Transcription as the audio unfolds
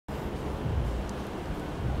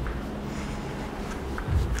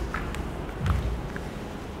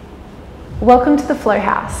Welcome to the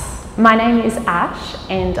Flowhouse. My name is Ash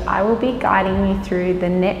and I will be guiding you through the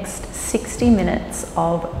next 60 minutes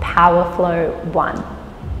of Power Flow 1.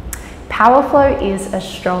 Power Flow is a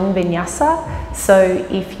strong vinyasa, so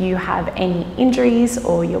if you have any injuries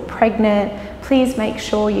or you're pregnant, please make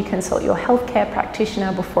sure you consult your healthcare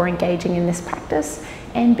practitioner before engaging in this practice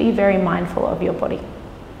and be very mindful of your body.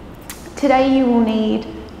 Today you will need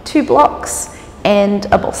 2 blocks and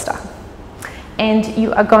a bolster. And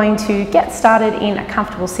you are going to get started in a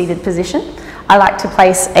comfortable seated position. I like to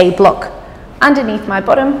place a block underneath my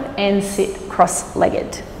bottom and sit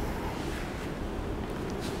cross-legged.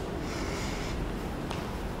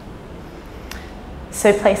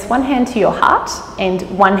 So place one hand to your heart and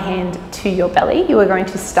one hand to your belly. You are going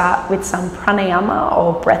to start with some pranayama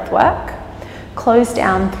or breath work. Close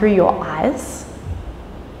down through your eyes.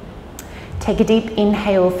 Take a deep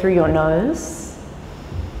inhale through your nose.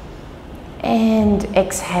 And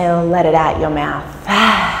exhale, let it out your mouth.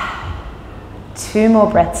 2 more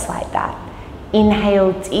breaths like that.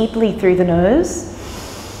 Inhale deeply through the nose.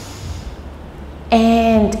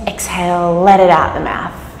 And exhale, let it out the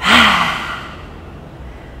mouth.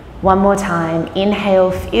 One more time. Inhale,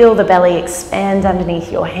 feel the belly expand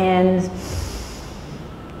underneath your hands.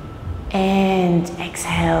 And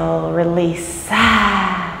exhale, release.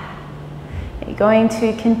 You're going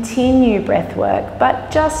to continue breath work, but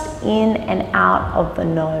just in and out of the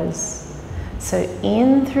nose. So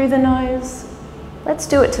in through the nose. Let's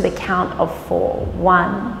do it to the count of 4.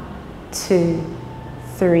 1, 2,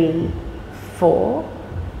 3, 4.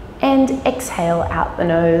 And exhale out the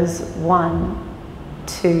nose. 1,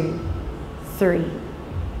 2, 3,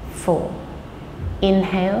 4.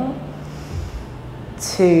 Inhale.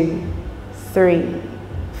 2, 3,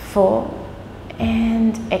 4.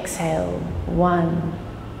 And exhale. 1,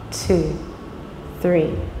 2,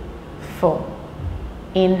 3, 4.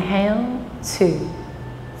 Inhale. 2,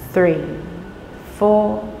 3,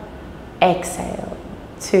 4. Exhale.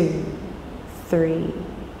 2, 3,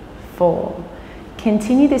 4.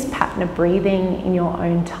 Continue this pattern of breathing in your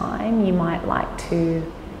own time. You might like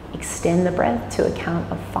to extend the breath to a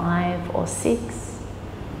count of 5 or 6.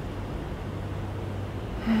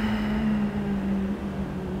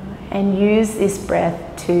 And use this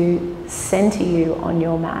breath to center you on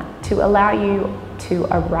your mat, to allow you to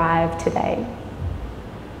arrive today.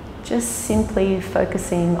 Just simply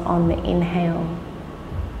focusing on the inhale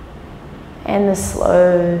and the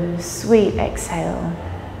slow, sweet exhale.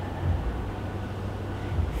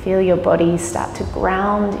 Feel your body start to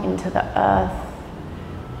ground into the earth,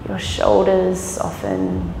 your shoulders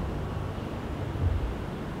soften.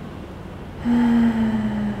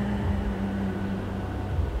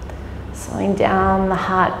 Slowing down the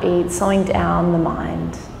heartbeat, slowing down the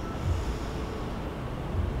mind.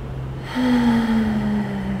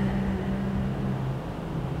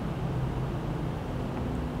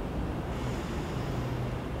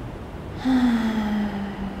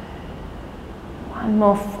 One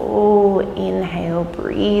more full inhale,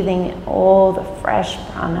 breathing in all the fresh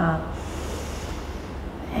prana.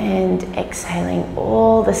 And exhaling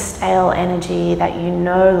all the stale energy that you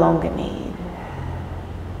no longer need.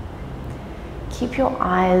 Keep your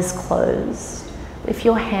eyes closed. Lift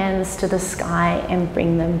your hands to the sky and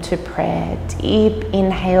bring them to prayer. Deep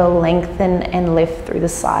inhale, lengthen and lift through the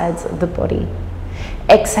sides of the body.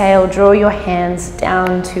 Exhale, draw your hands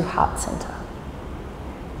down to heart center.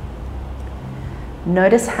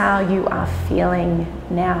 Notice how you are feeling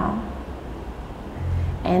now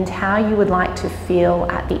and how you would like to feel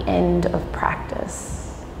at the end of practice.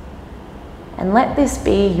 And let this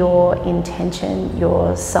be your intention,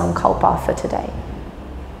 your sankalpa for today.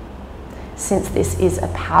 Since this is a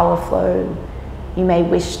power flow, you may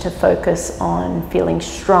wish to focus on feeling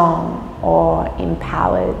strong or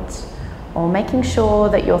empowered, or making sure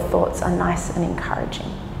that your thoughts are nice and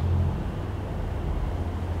encouraging.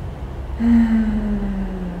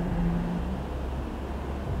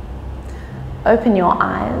 Open your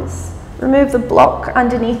eyes. Remove the block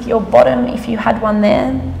underneath your bottom if you had one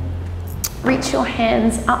there. Reach your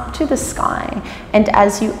hands up to the sky, and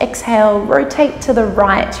as you exhale, rotate to the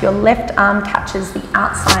right. Your left arm catches the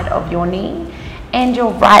outside of your knee and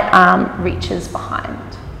your right arm reaches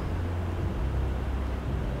behind.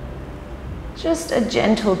 Just a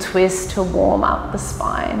gentle twist to warm up the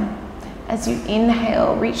spine. As you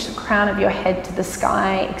inhale, reach the crown of your head to the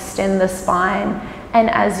sky, extend the spine, and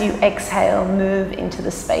as you exhale, move into the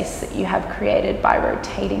space that you have created by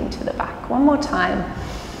rotating to the back. One more time.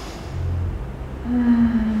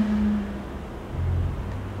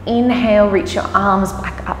 Inhale, reach your arms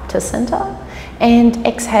back up to center. And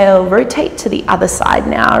exhale, rotate to the other side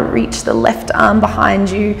now. Reach the left arm behind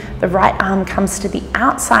you. The right arm comes to the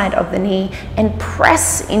outside of the knee and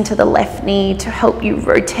press into the left knee to help you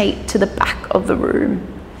rotate to the back of the room.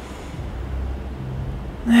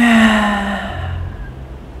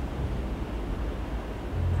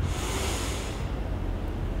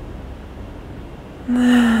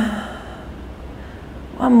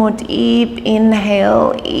 One more deep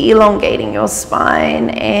inhale, elongating your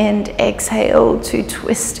spine, and exhale to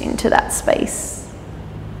twist into that space.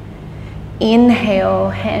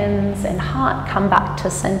 Inhale, hands and heart come back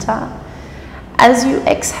to center. As you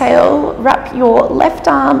exhale, wrap your left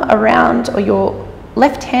arm around, or your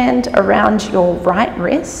left hand around your right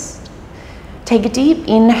wrist. Take a deep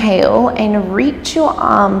inhale and reach your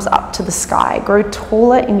arms up to the sky. Grow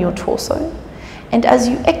taller in your torso. And as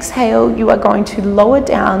you exhale, you are going to lower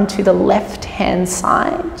down to the left hand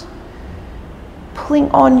side,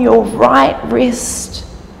 pulling on your right wrist.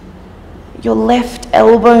 Your left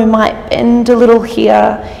elbow might bend a little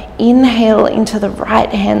here. Inhale into the right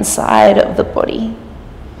hand side of the body.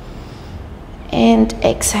 And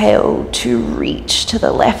exhale to reach to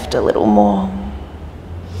the left a little more.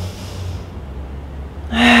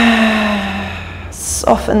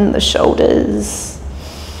 Soften the shoulders.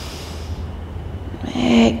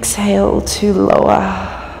 Exhale to lower.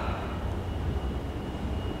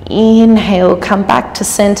 Inhale, come back to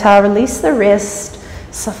center. Release the wrist.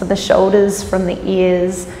 Soften the shoulders from the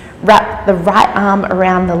ears. Wrap the right arm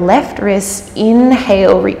around the left wrist.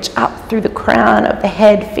 Inhale, reach up through the crown of the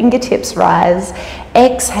head. Fingertips rise.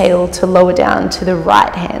 Exhale to lower down to the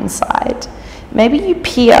right hand side. Maybe you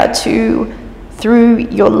peer through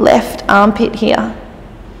your left armpit here.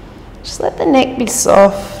 Just let the neck be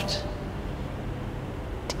soft.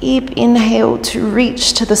 Deep inhale to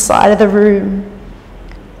reach to the side of the room.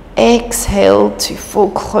 Exhale to fall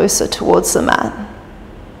closer towards the mat.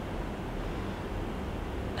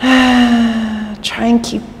 Try and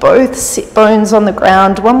keep both sit bones on the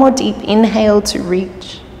ground. One more deep inhale to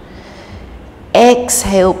reach.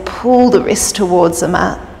 Exhale, pull the wrist towards the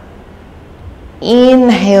mat.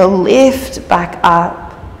 Inhale, lift back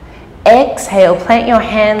up. Exhale, plant your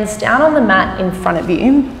hands down on the mat in front of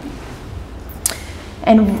you.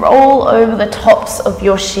 And roll over the tops of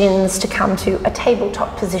your shins to come to a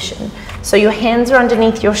tabletop position. So your hands are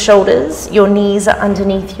underneath your shoulders, your knees are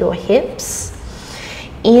underneath your hips.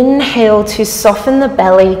 Inhale to soften the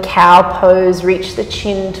belly, cow pose, reach the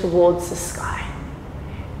chin towards the sky.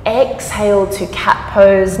 Exhale to cat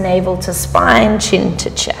pose, navel to spine, chin to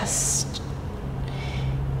chest.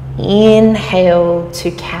 Inhale to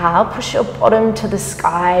cow, push your bottom to the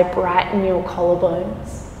sky, brighten your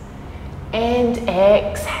collarbones. And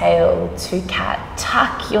exhale to cat,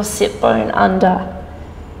 tuck your sit bone under.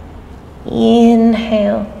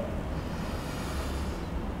 Inhale.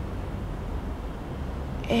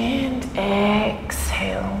 And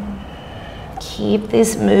exhale. Keep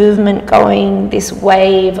this movement going, this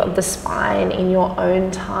wave of the spine in your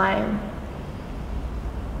own time.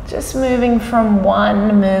 Just moving from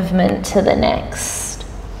one movement to the next.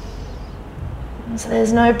 So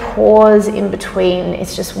there's no pause in between,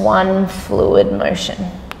 it's just one fluid motion.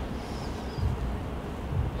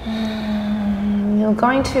 You're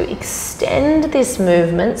going to extend this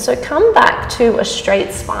movement, so come back to a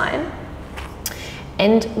straight spine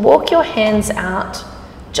and walk your hands out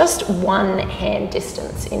just one hand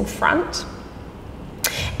distance in front.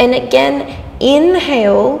 And again,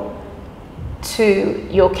 inhale to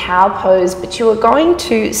your cow pose, but you are going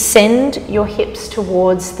to send your hips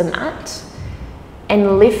towards the mat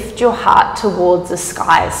and lift your heart towards the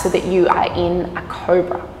sky so that you are in a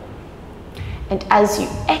cobra. And as you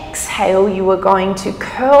exhale, you are going to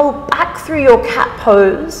curl back through your cat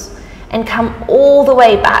pose and come all the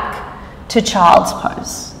way back to child's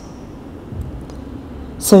pose.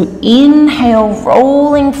 So inhale,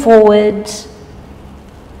 rolling forward,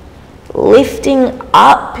 lifting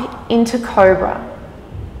up into cobra.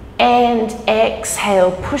 And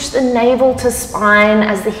exhale, push the navel to spine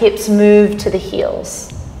as the hips move to the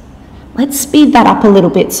heels. Let's speed that up a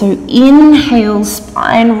little bit. So inhale,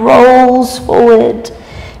 spine rolls forward,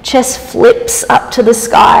 chest flips up to the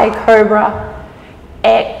sky, cobra.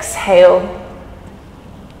 Exhale,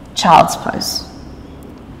 child's pose.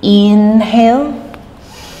 Inhale.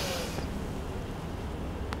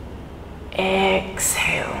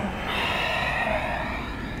 Exhale.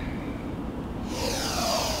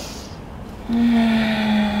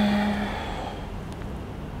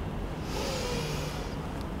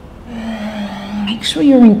 Make sure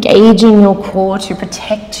you're engaging your core to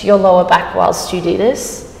protect your lower back whilst you do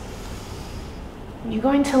this. You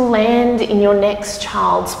You're going to land in your next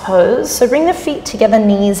child's pose. So bring the feet together,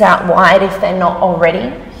 knees out wide if they're not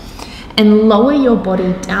already. And lower your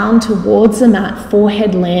body down towards the mat,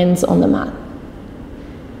 forehead lands on the mat.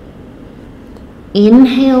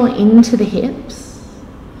 Inhale into the hips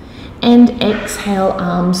and exhale,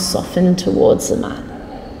 arms soften towards the mat.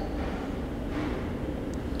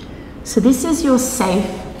 So this is your safe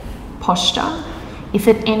posture. If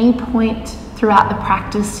at any point throughout the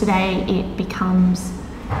practice today it becomes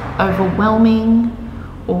overwhelming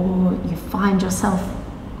or you find yourself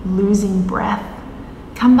losing breath,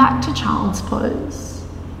 come back to child's pose.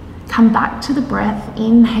 Come back to the breath.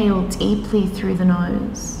 Inhale deeply through the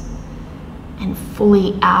nose and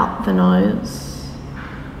fully out the nose.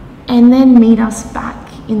 And then meet us back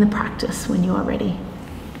in the practice when you are ready.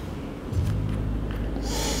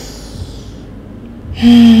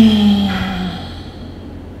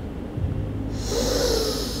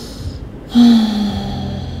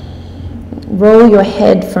 Roll your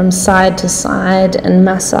head from side to side and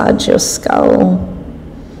massage your skull.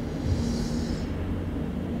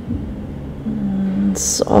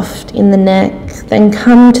 Soft in the neck, then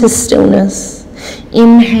come to stillness.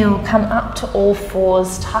 Inhale, come up to all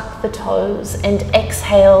fours, tuck the toes, and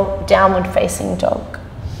exhale, downward facing dog.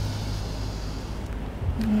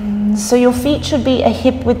 So your feet should be a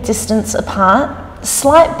hip width distance apart.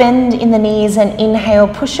 Slight bend in the knees and inhale,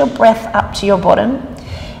 push your breath up to your bottom.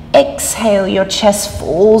 Exhale, your chest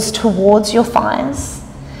falls towards your thighs.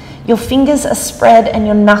 Your fingers are spread and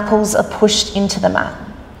your knuckles are pushed into the mat.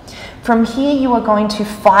 From here, you are going to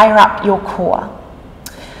fire up your core.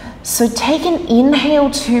 So take an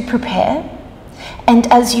inhale to prepare. And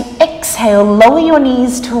as you exhale, lower your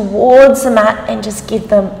knees towards the mat and just give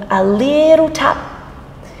them a little tap.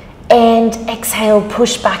 And exhale,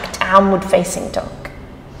 push back, downward facing dog.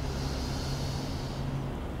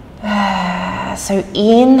 So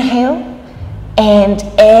inhale and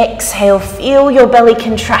exhale. Feel your belly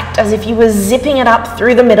contract as if you were zipping it up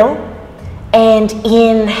through the middle. And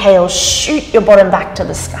inhale, shoot your bottom back to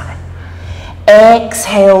the sky.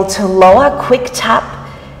 Exhale to lower, quick tap.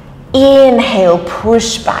 Inhale,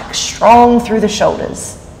 push back, strong through the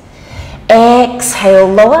shoulders. Exhale,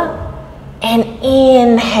 lower. And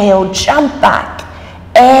inhale, jump back.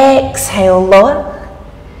 Exhale, lower.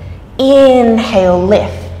 Inhale,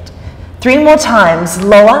 lift. 3 more times,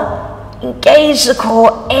 lower, engage the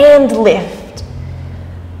core and lift.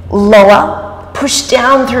 Lower, push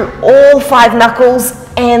down through all 5 knuckles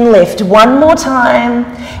and lift. 1 more time,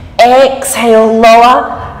 exhale,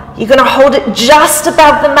 lower. You're gonna hold it just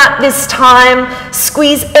above the mat this time.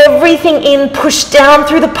 Squeeze everything in, push down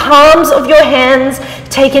through the palms of your hands.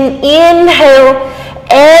 Take an inhale,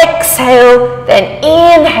 exhale, then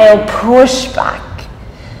inhale, push back.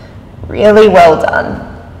 Really well done.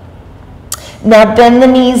 Now bend the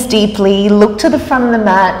knees deeply, look to the front of the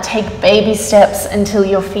mat, take baby steps until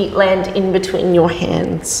your feet land in between your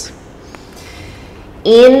hands.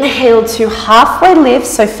 Inhale to halfway lift,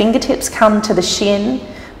 so fingertips come to the shin,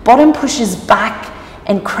 bottom pushes back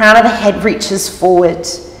and crown of the head reaches forward.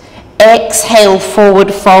 Exhale,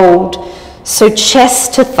 forward fold, so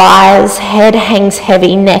chest to thighs, head hangs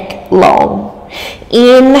heavy, neck long.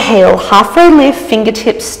 Inhale, halfway lift,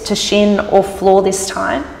 fingertips to shin or floor this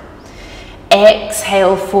time.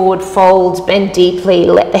 Exhale, forward fold, bend deeply,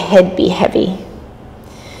 let the head be heavy.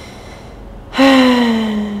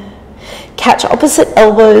 Catch opposite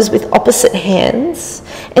elbows with opposite hands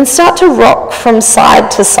and start to rock from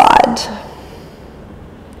side to side.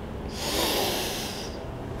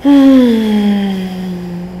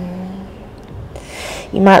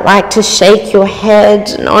 You might like to shake your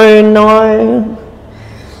head, no, no.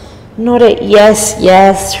 Nod it, yes,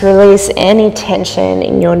 yes. Release any tension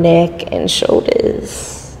in your neck and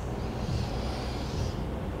shoulders.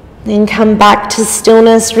 Then come back to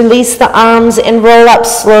stillness. Release the arms and roll up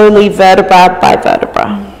slowly, vertebra by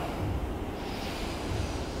vertebra.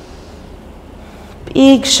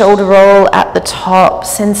 Big shoulder roll at the top.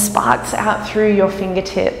 Send sparks out through your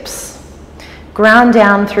fingertips. Ground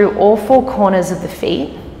down through all 4 corners of the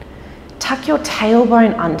feet. Tuck your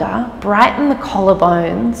tailbone under. Brighten the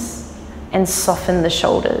collarbones. And soften the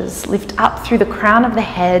shoulders. Lift up through the crown of the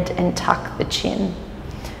head and tuck the chin.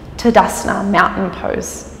 Tadasana, mountain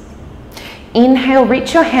pose. Inhale,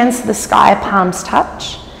 reach your hands to the sky, palms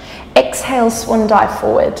touch. Exhale, swan dive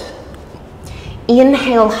forward.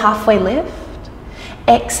 Inhale, halfway lift.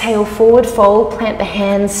 Exhale, forward fold, plant the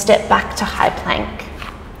hands, step back to high plank.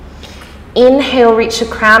 Inhale, reach the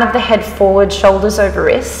crown of the head forward, shoulders over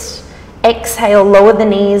wrist. Exhale, lower the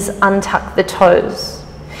knees, untuck the toes.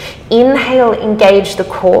 Inhale, engage the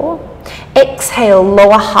core. Exhale,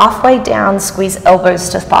 lower halfway down, squeeze elbows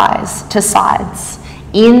to thighs, to sides.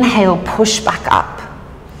 Inhale, push back up.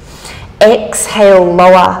 Exhale,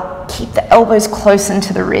 lower, keep the elbows close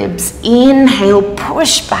into the ribs. Inhale,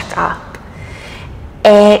 push back up.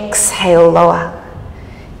 Exhale, lower.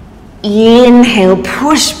 Inhale,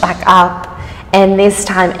 push back up. And this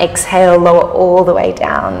time, exhale, lower all the way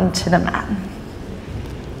down to the mat.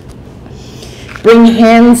 Bring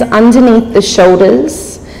hands underneath the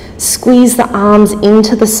shoulders. Squeeze the arms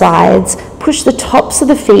into the sides. Push the tops of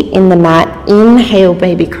the feet in the mat. Inhale,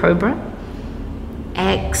 baby cobra.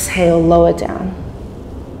 Exhale, lower down.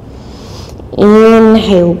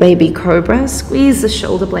 Inhale, baby cobra. Squeeze the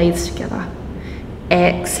shoulder blades together.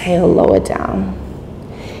 Exhale, lower down.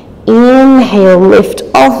 Inhale, lift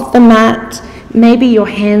off the mat. Maybe your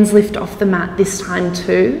hands lift off the mat this time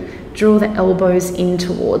too. Draw the elbows in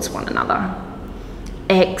towards one another.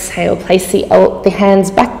 Exhale, place the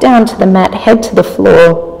hands back down to the mat, head to the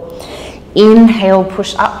floor. Inhale,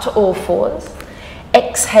 push up to all fours.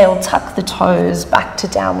 Exhale, tuck the toes back to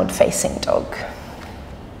downward facing dog.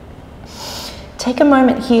 Take a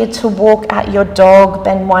moment here to walk at your dog,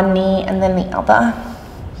 bend one knee and then the other.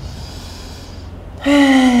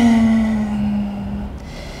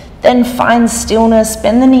 Then find stillness,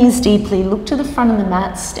 bend the knees deeply, look to the front of the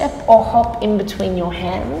mat, step or hop in between your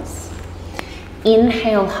hands.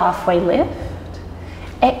 Inhale, halfway lift.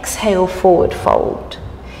 Exhale, forward fold.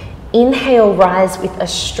 Inhale, rise with a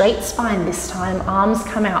straight spine this time. Arms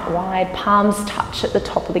come out wide, palms touch at the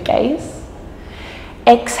top of the gaze.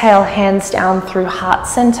 Exhale, hands down through heart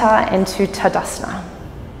center and to Tadasana.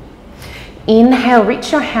 Inhale,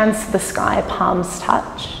 reach your hands to the sky, palms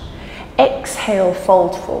touch. Exhale,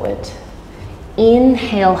 fold forward.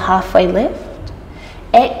 Inhale, halfway lift.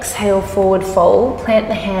 Exhale, forward fold. Plant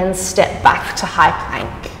the hands, step back to high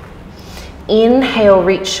plank. Inhale,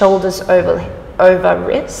 reach shoulders over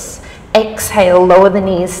wrists. Exhale, lower the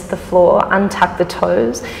knees to the floor, untuck the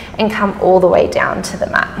toes, and come all the way down to the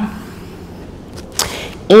mat.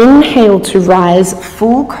 Inhale to rise,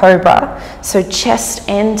 full cobra, so chest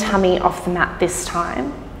and tummy off the mat this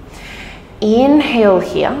time. Inhale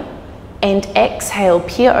here, and exhale,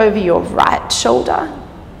 peer over your right shoulder,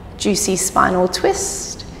 juicy spinal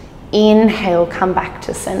twist. Inhale, come back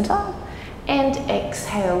to center, and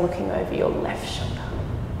exhale, looking over your left shoulder.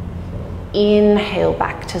 Inhale,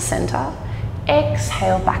 back to center.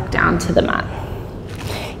 Exhale, back down to the mat.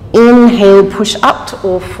 Inhale, push up to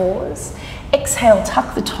all fours. Exhale,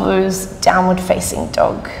 tuck the toes, downward facing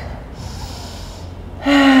dog.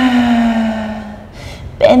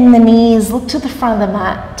 Bend the knees, look to the front of the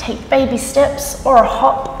mat. Take baby steps or a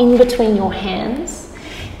hop in between your hands.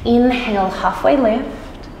 Inhale, halfway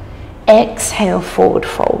lift. Exhale, forward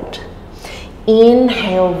fold.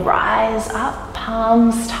 Inhale, rise up,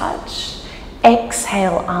 palms touch.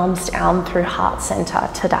 Exhale, arms down through heart center,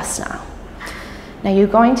 Tadasana. Now you're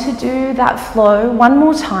going to do that flow one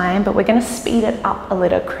more time, but we're going to speed it up a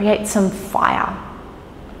little, create some fire.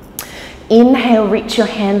 Inhale, reach your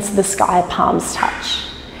hands to the sky, palms touch.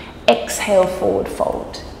 Exhale, forward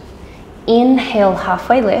fold. Inhale,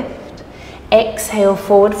 halfway lift. Exhale,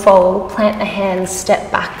 forward fold. Plant the hands,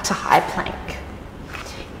 step back to high plank.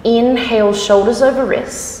 Inhale, shoulders over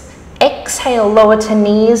wrists. Exhale, lower to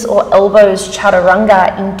knees or elbows,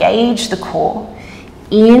 chaturanga, engage the core.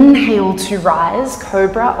 Inhale to rise,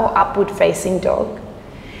 cobra or upward facing dog.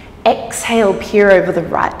 Exhale, peer over the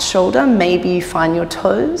right shoulder, maybe you find your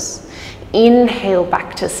toes. Inhale,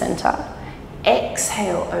 back to center.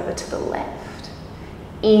 Exhale, over to the left.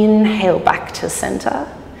 Inhale, back to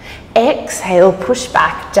center. Exhale, push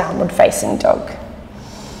back, downward facing dog.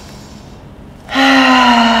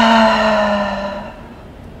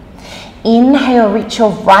 Inhale, reach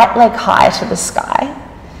your right leg high to the sky.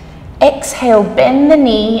 Exhale, bend the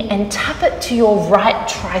knee and tap it to your right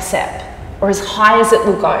tricep, or as high as it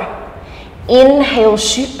will go. Inhale,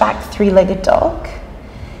 shoot back, three-legged dog.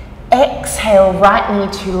 Exhale, right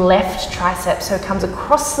knee to left tricep, so it comes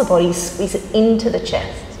across the body, squeeze it into the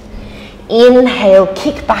chest. Inhale,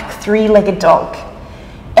 kick back, three-legged dog.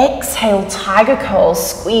 Exhale, tiger curl,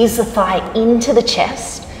 squeeze the thigh into the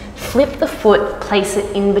chest. Flip the foot, place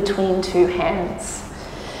it in between two hands.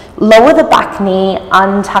 Lower the back knee,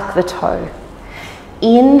 untuck the toe.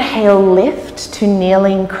 Inhale, lift to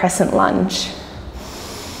kneeling crescent lunge.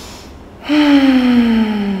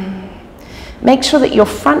 Make sure that your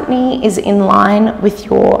front knee is in line with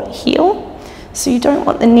your heel, so you don't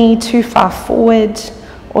want the knee too far forward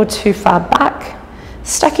or too far back,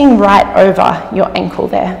 stacking right over your ankle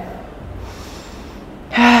there.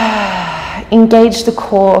 Engage the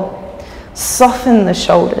core, soften the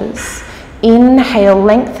shoulders. Inhale,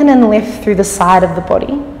 lengthen and lift through the side of the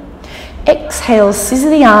body. Exhale, scissor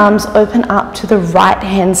the arms, open up to the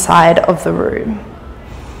right-hand side of the room.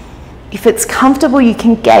 If it's comfortable, you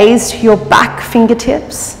can gaze to your back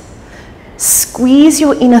fingertips. Squeeze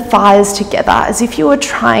your inner thighs together as if you were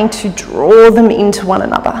trying to draw them into one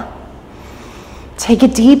another. Take a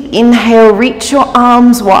deep inhale, reach your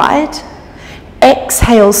arms wide.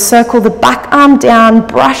 Exhale, circle the back arm down,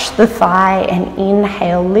 brush the thigh, and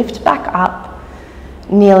inhale, lift back up,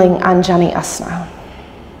 kneeling Anjani Asana.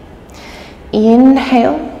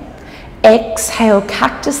 Inhale, exhale,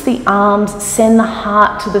 cactus the arms, send the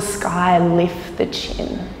heart to the sky, lift the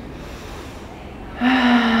chin.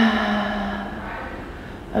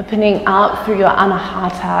 Opening up through your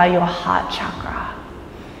anahata, your heart chakra.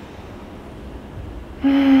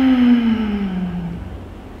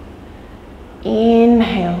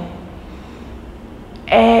 Inhale.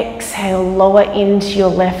 Exhale, lower into your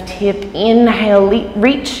left hip. Inhale,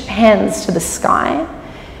 reach hands to the sky.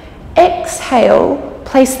 Exhale,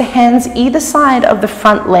 place the hands either side of the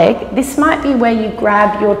front leg. This might be where you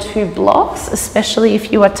grab your two blocks, especially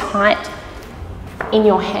if you are tight in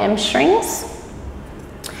your hamstrings.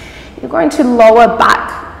 You're going to lower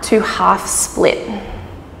back to half split.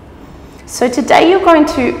 So today you're going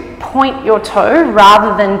to point your toe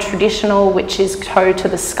rather than traditional, which is toe to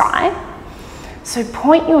the sky. So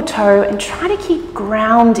point your toe and try to keep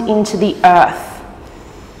ground into the earth.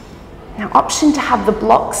 Now, option to have the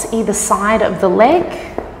blocks either side of the leg,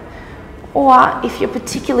 or if you're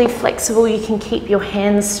particularly flexible, you can keep your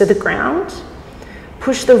hands to the ground.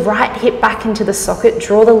 Push the right hip back into the socket,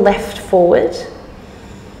 draw the left forward.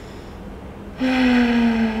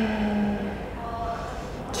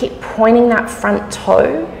 Keep pointing that front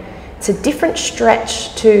toe. It's a different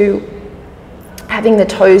stretch to having the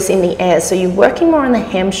toes in the air. So you're working more on the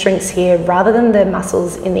hamstrings here rather than the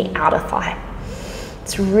muscles in the outer thigh.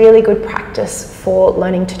 It's really good practice for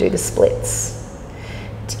learning to do the splits.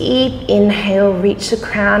 Deep inhale, reach the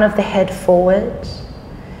crown of the head forward.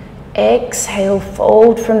 Exhale,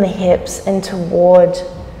 fold from the hips and toward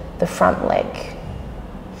the front leg.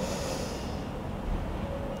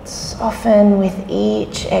 Soften with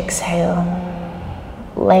each exhale.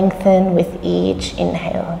 Lengthen with each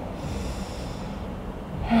inhale.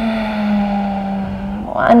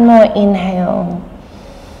 One more inhale.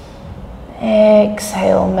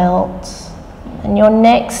 Exhale, melt. And your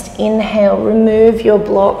next inhale, remove your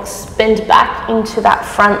blocks, bend back into that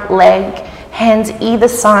front leg, hands either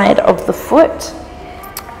side of the foot.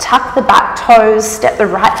 Tuck the back toes, step the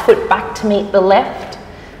right foot back to meet the left.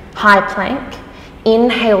 High plank.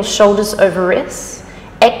 Inhale, shoulders over wrists.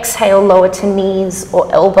 Exhale, lower to knees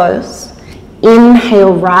or elbows.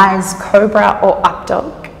 Inhale, rise, cobra or up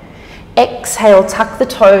dog. Exhale, tuck the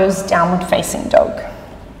toes, downward facing dog.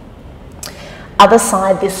 Other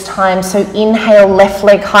side this time, so inhale, left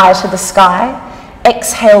leg high to the sky.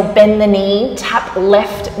 Exhale, bend the knee, tap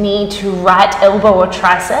left knee to right elbow or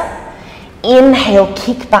tricep. Inhale,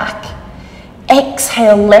 kick back.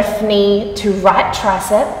 Exhale, left knee to right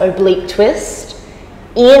tricep, oblique twist.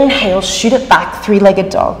 Inhale, shoot it back, three-legged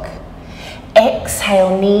dog.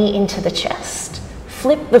 Exhale, knee into the chest.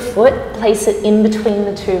 Flip the foot, place it in between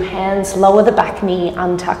the two hands, lower the back knee,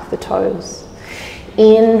 untuck the toes.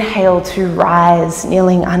 Inhale to rise,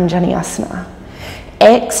 kneeling Anjani Asana.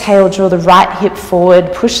 Exhale, draw the right hip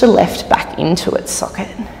forward, push the left back into its socket.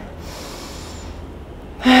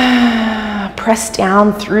 Press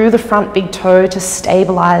down through the front big toe to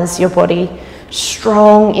stabilize your body.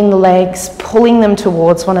 Strong in the legs, pulling them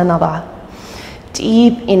towards one another.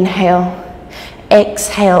 Deep inhale.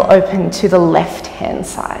 Exhale, open to the left hand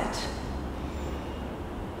side.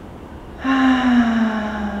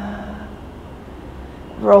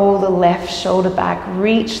 Roll the left shoulder back,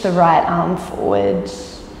 reach the right arm forward.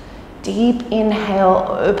 Deep inhale,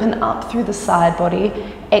 open up through the side body.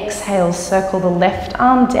 Exhale, circle the left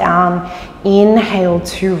arm down. Inhale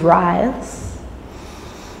to rise.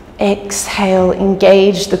 Exhale,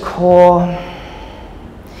 engage the core.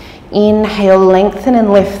 Inhale, lengthen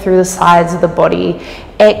and lift through the sides of the body.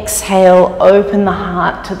 Exhale, open the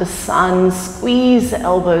heart to the sun. Squeeze the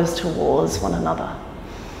elbows towards one another.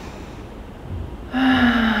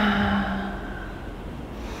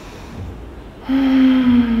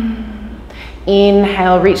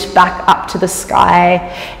 Inhale, reach back up to the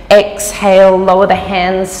sky. Exhale, lower the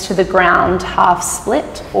hands to the ground, half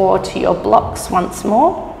split, or to your blocks once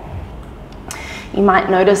more. You might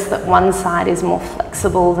notice that one side is more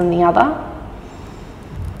flexible than the other.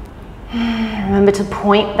 Remember to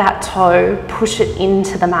point that toe, push it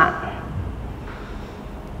into the mat.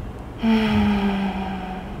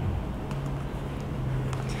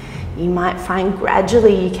 You might find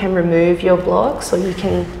gradually you can remove your blocks or you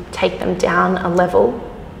can take them down a level.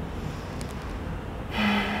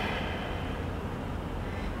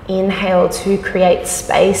 Inhale to create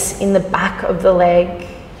space in the back of the leg.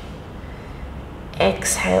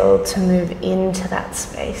 Exhale to move into that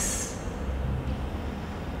space.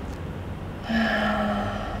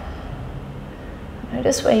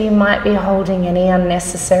 Notice where you might be holding any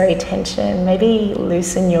unnecessary tension. Maybe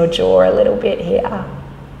loosen your jaw a little bit here.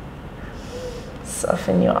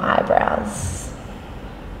 Soften your eyebrows.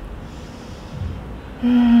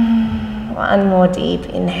 One more deep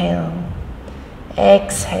inhale.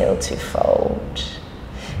 Exhale to fold.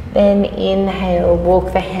 Then inhale,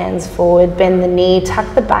 walk the hands forward, bend the knee,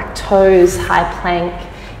 tuck the back toes, high plank.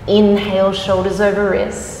 Inhale, shoulders over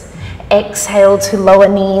wrists. Exhale to lower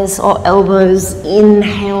knees or elbows.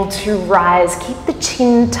 Inhale to rise. Keep the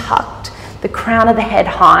chin tucked, the crown of the head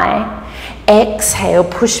high. Exhale,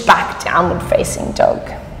 push back, downward facing dog.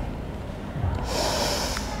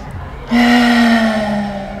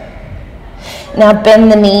 Now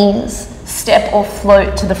bend the knees, step or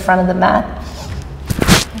float to the front of the mat.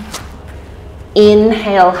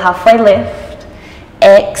 Inhale, halfway lift.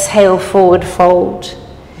 Exhale, forward fold.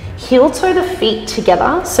 Heel toe the feet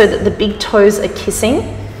together so that the big toes are kissing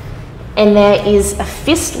and there is a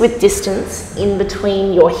fist width distance in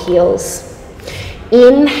between your heels.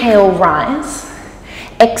 Inhale, rise.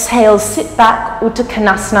 Exhale, sit back, Utthana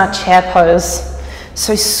Konasana, chair pose.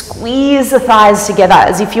 So squeeze the thighs together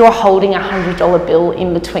as if you're holding a $100 bill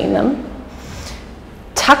in between them.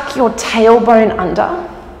 Tuck your tailbone under.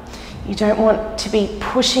 You don't want to be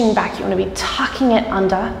pushing back, you want to be tucking it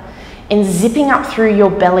under and zipping up through your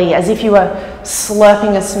belly as if you were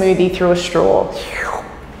slurping a smoothie through a straw.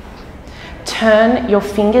 Turn your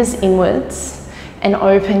fingers inwards and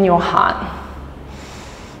open your heart.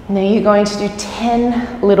 Now you're going to do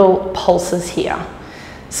 10 little pulses here.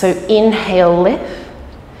 So inhale, lift.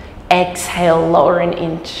 Exhale, lower an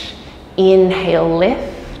inch. Inhale,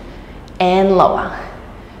 lift and lower.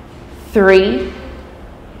 3,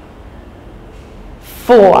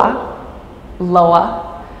 4,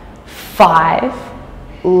 lower. 5,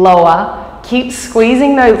 lower. Keep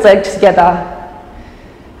squeezing those legs together.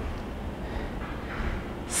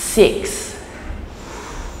 6,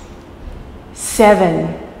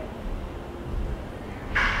 7,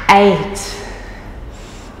 8.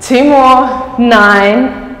 2 more.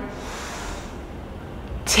 9,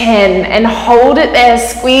 10. And hold it there.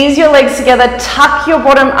 Squeeze your legs together. Tuck your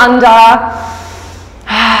bottom under.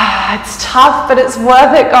 It's tough, but it's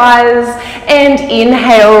worth it, guys. And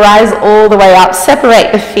inhale, rise all the way up.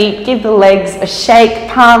 Separate the feet, give the legs a shake,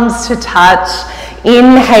 palms to touch.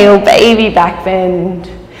 Inhale, baby back bend.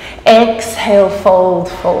 Exhale, fold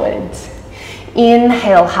forward.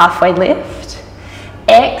 Inhale, halfway lift.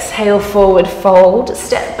 Exhale, forward fold.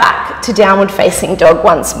 Step back to downward facing dog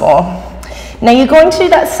once more. Now you're going to do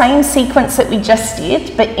that same sequence that we just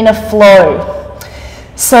did, but in a flow.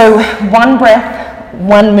 So one breath,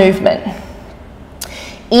 one movement.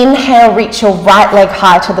 Inhale, reach your right leg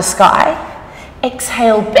high to the sky.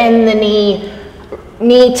 Exhale, bend the knee,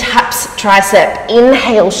 knee taps tricep.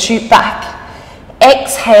 Inhale, shoot back.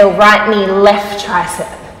 Exhale, right knee, left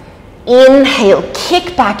tricep. Inhale,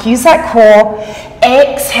 kick back, use that core.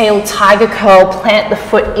 Exhale, tiger curl, plant the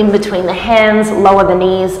foot in between the hands, lower the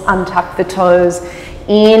knees, untuck the toes.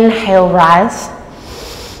 Inhale, rise.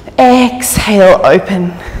 Exhale,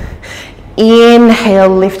 open. Inhale,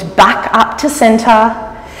 lift back up to center.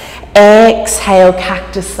 Exhale,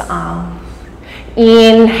 cactus the arms.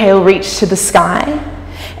 Inhale, reach to the sky.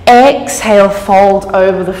 Exhale, fold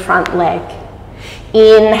over the front leg.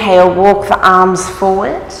 Inhale, walk the arms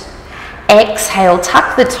forward. Exhale,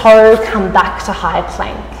 tuck the toe, come back to high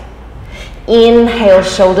plank. Inhale,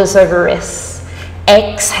 shoulders over wrists.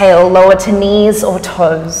 Exhale, lower to knees or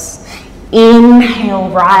toes. Inhale,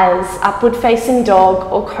 rise, upward facing dog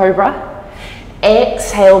or cobra.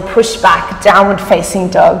 Exhale, push back, downward facing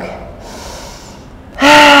dog.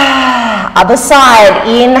 Other side,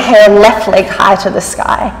 inhale, left leg high to the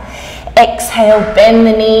sky. Exhale, bend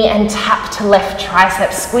the knee and tap to left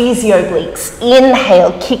tricep, squeeze the obliques.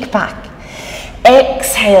 Inhale, kick back.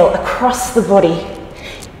 Exhale, across the body.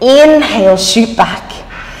 Inhale, shoot back.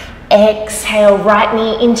 Exhale, right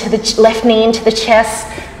knee into the left knee into the chest.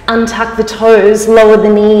 Untuck the toes, lower the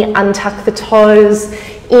knee, untuck the toes.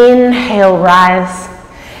 Inhale, rise.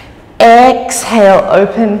 Exhale,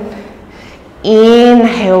 open.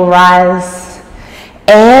 Inhale, rise.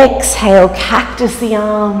 Exhale, cactus the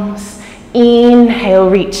arms. Inhale,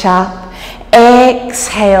 reach up.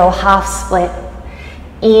 Exhale, half split.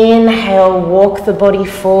 Inhale, walk the body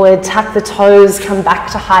forward, tuck the toes, come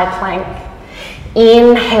back to high plank.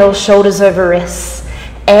 Inhale, shoulders over wrists.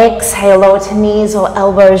 Exhale, lower to knees or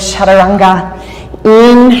elbows, chaturanga.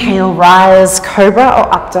 Inhale, rise, cobra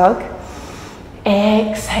or up dog.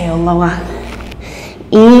 Exhale, lower.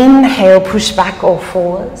 Inhale, push back or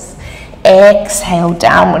fours. Exhale,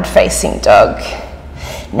 downward facing dog.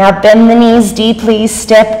 Now bend the knees deeply,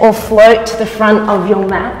 step or float to the front of your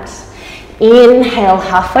mat. Inhale,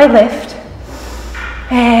 halfway lift.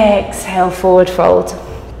 Exhale, forward fold.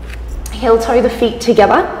 Heel toe the feet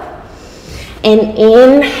together. And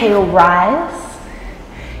inhale, rise.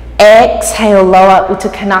 Exhale, lower,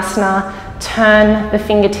 Uttanasana. Turn the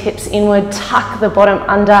fingertips inward, tuck the bottom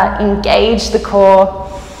under, engage the core.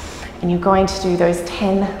 And you're going to do those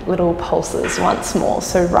 10 little pulses once more.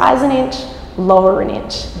 So rise an inch, lower an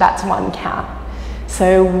inch. That's one count.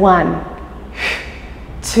 So 1,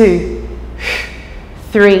 2,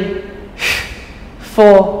 3,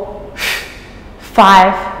 4,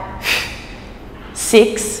 5,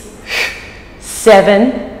 6,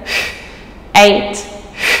 7, 8,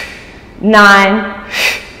 9,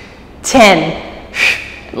 10.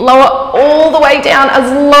 Lower all the way down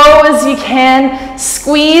as low as you can.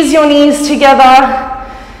 Squeeze your knees together.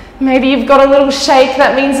 Maybe you've got a little shake,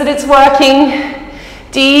 that means that it's working.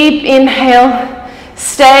 Deep inhale,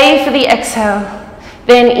 stay for the exhale.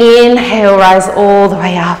 Then inhale, rise all the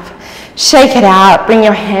way up. Shake it out, bring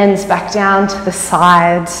your hands back down to the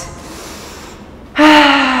side.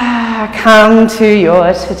 Come to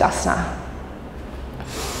your Tadasana.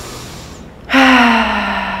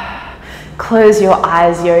 Close your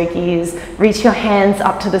eyes, yogis. Reach your hands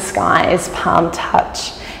up to the skies, palm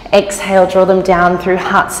touch. Exhale, draw them down through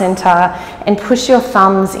heart center and push your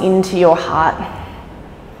thumbs into your heart.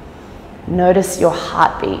 Notice your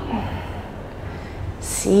heartbeat.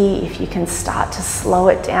 See if you can start to slow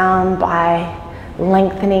it down by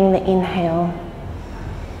lengthening the inhale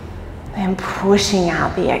and pushing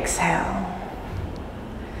out the exhale.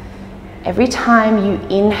 Every time you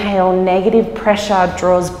inhale, negative pressure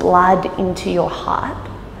draws blood into your heart.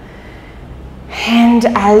 And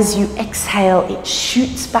as you exhale, it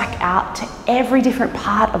shoots back out to every different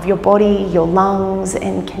part of your body, your lungs,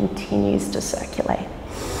 and continues to circulate.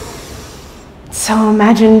 So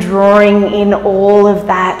imagine drawing in all of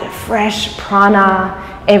that fresh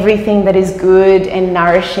prana, everything that is good and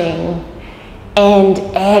nourishing, and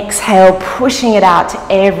exhale, pushing it out to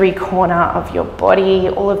every corner of your body,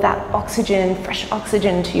 all of that oxygen, fresh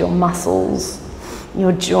oxygen to your muscles,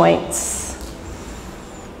 your joints.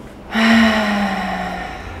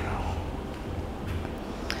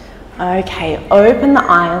 Okay, open the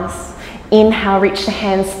eyes. Inhale, reach the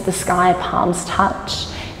hands to the sky, palms touch.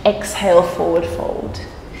 Exhale, forward fold.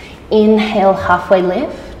 Inhale, halfway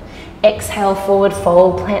lift. Exhale, forward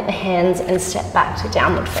fold, plant the hands and step back to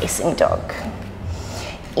downward facing dog.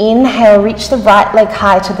 Inhale, reach the right leg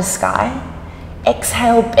high to the sky.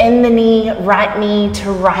 Exhale, bend the knee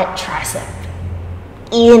to right tricep.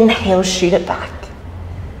 Inhale, shoot it back.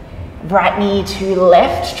 Right knee to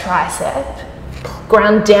left tricep.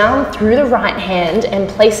 Ground down through the right hand and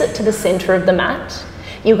place it to the center of the mat.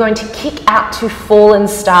 You're going to kick out to fallen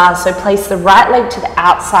star, so place the right leg to the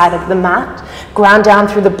outside of the mat, ground down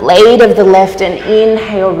through the blade of the left, and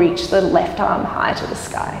inhale, reach the left arm high to the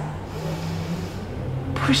sky.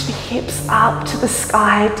 Push the hips up to the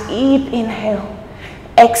sky, deep inhale.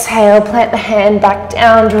 Exhale, plant the hand back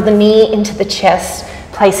down, draw the knee into the chest,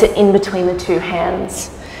 place it in between the two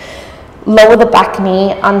hands. Lower the back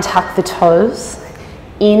knee, untuck the toes.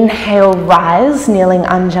 Inhale, rise, kneeling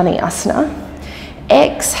Anjali Asana.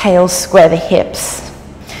 Exhale, square the hips.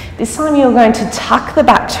 This time you're going to tuck the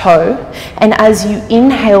back toe, and as you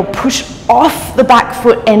inhale, push off the back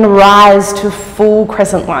foot and rise to full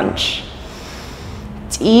crescent lunge.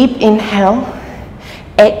 Deep inhale.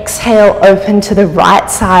 Exhale, open to the right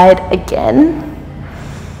side again.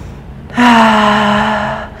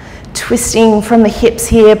 Twisting from the hips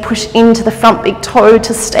here, push into the front big toe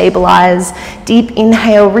to stabilize. Deep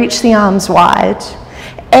inhale, reach the arms wide.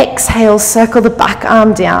 Exhale, circle the back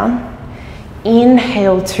arm down.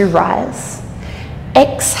 Inhale to rise.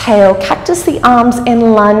 Exhale, cactus the arms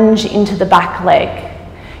and lunge into the back leg.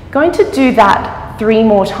 Going to do that 3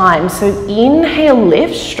 more times. So inhale,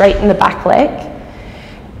 lift, straighten the back leg.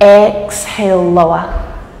 Exhale, lower.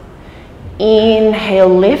 Inhale,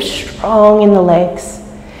 lift, strong in the legs.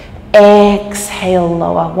 Exhale,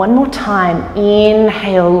 lower. One more time.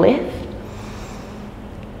 Inhale, lift.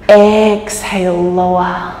 Exhale,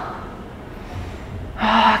 lower.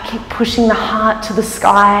 Keep pushing the heart to the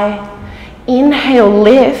sky. Inhale,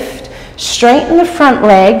 lift. Straighten the front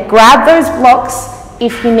leg. Grab those blocks.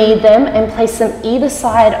 if you need them and place them either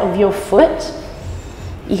side of your foot.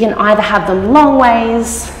 You can either have them long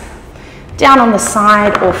ways, down on the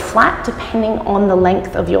side, or flat, depending on the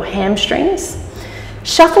length of your hamstrings.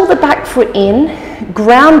 Shuffle the back foot in,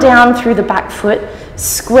 ground down through the back foot,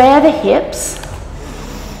 square the hips,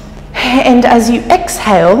 and as you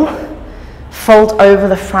exhale, fold over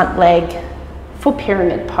the front leg for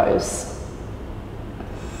pyramid pose.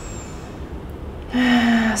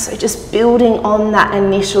 So just building on that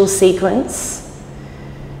initial sequence.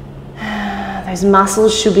 Those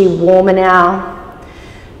muscles should be warmer now,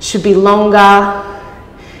 should be longer,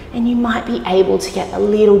 and you might be able to get a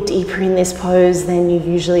little deeper in this pose than you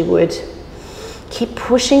usually would. Keep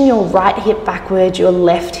pushing your right hip backward, your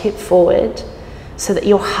left hip forward, so that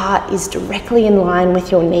your heart is directly in line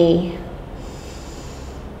with your knee.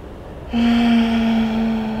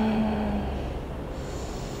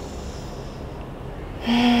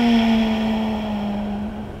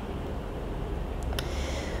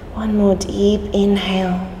 One more deep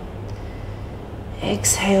inhale.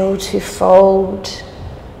 Exhale to fold.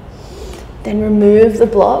 Then remove the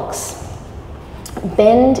blocks.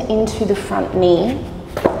 Bend into the front knee.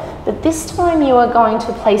 But this time you are going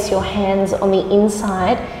to place your hands on the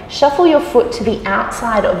inside. Shuffle your foot to the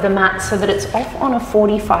outside of the mat so that it's off on a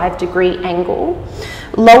 45-degree angle.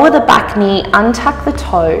 Lower the back knee, untuck the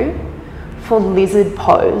toe for lizard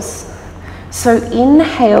pose. So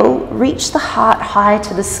inhale, reach the heart high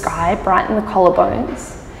to the sky, brighten the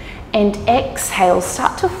collarbones. And exhale,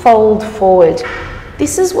 start to fold forward.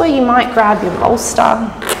 This is where you might grab your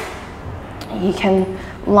bolster. You can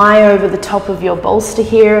lie over the top of your bolster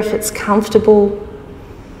here if it's comfortable.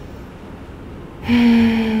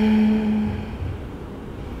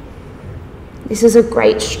 This is a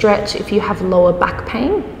great stretch if you have lower back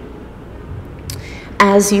pain,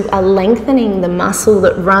 as you are lengthening the muscle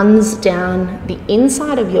that runs down the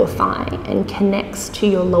inside of your thigh and connects to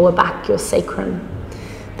your lower back, your sacrum.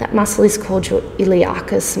 That muscle is called your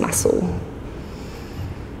iliacus muscle.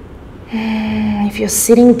 If you're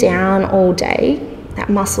sitting down all day, that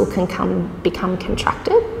muscle can become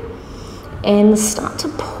contracted and start to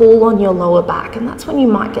pull on your lower back, and that's when you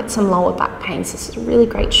might get some lower back pain. So this is a really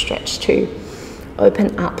great stretch to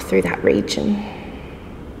open up through that region.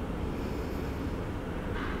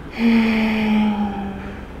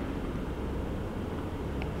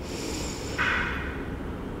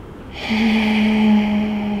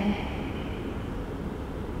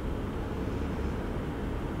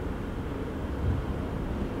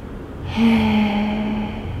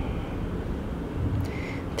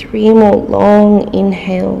 Three more long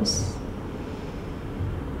inhales,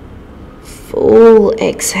 full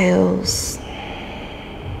exhales.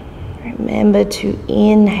 Remember to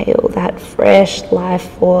inhale that fresh life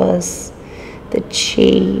force, the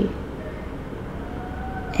chi,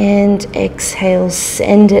 and exhale,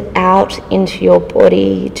 send it out into your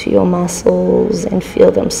body, to your muscles, and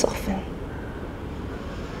feel them soften.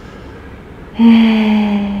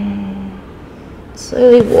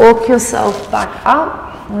 Slowly walk yourself back up.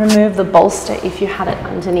 Remove the bolster if you had it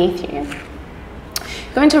underneath you.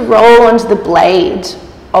 You're going to roll onto the blade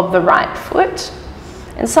of the right foot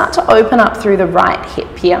and start to open up through the right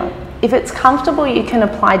hip here. If it's comfortable, you can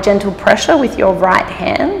apply gentle pressure with your right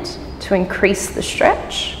hand to increase the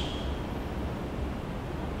stretch.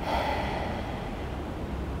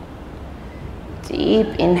 Deep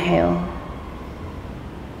inhale.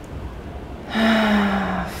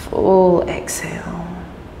 Full exhale.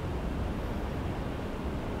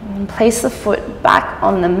 And place the foot back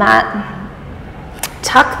on the mat.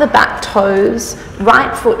 Tuck the back toes.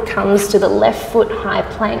 Right foot comes to the left foot high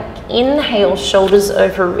plank. Inhale, shoulders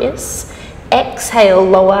over wrists. Exhale,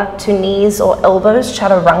 lower to knees or elbows,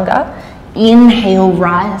 chaturanga. Inhale,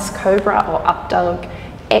 rise, cobra or up dog.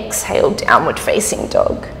 Exhale, downward facing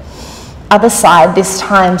dog. Other side this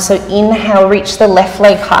time. So inhale, reach the left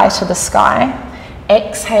leg high to the sky.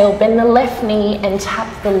 Exhale, bend the left knee and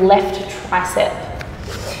tap the left tricep.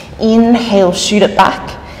 Inhale, shoot it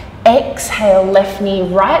back. Exhale, left knee,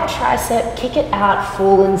 right tricep, kick it out,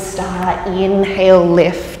 fallen star. Inhale,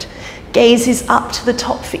 lift. Gaze is up to the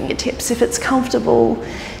top fingertips if it's comfortable.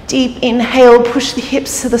 Deep inhale, push the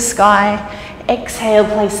hips to the sky. Exhale,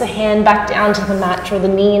 place the hand back down to the mat, draw the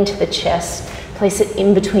knee into the chest. Place it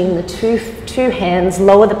in between the two hands,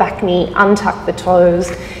 lower the back knee, untuck the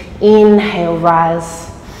toes. Inhale,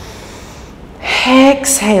 rise.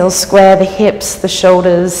 Exhale, square the hips, the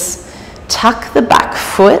shoulders. Tuck the back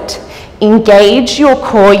foot. Engage your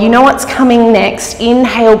core. You know what's coming next.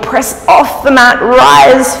 Inhale, press off the mat,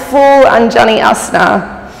 rise, full Anjani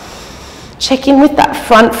Asana. Check in with that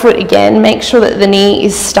front foot again. Make sure that the knee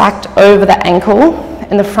is stacked over the ankle.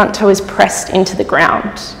 and the front toe is pressed into the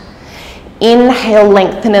ground. Inhale,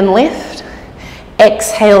 lengthen and lift.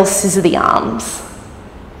 Exhale, scissor the arms.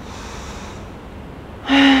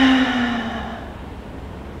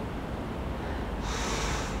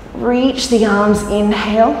 Reach the arms,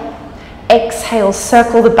 inhale. Exhale,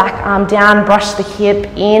 circle the back arm down, brush the hip.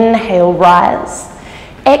 Inhale, rise.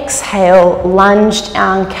 Exhale, lunge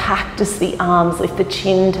down, cactus the arms, lift the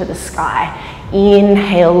chin to the sky.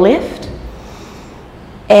 Inhale, lift.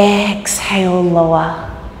 Exhale, lower.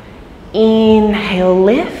 Inhale,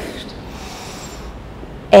 lift.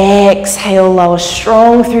 Exhale, lower.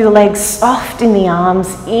 Strong through the legs, soft in the arms.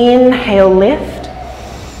 Inhale, lift.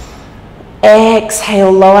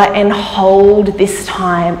 Exhale, lower and hold this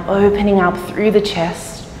time, opening up through the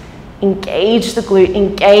chest. Engage the glute,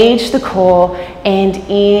 engage the core, and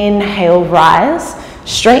inhale, rise.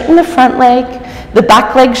 Straighten the front leg, the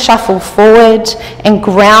back leg shuffle forward and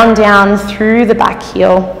ground down through the back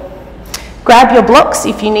heel. Grab your blocks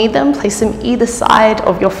if you need them, place them either side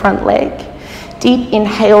of your front leg. Deep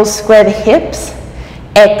inhale, square the hips.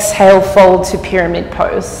 Exhale, fold to pyramid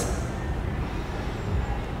pose.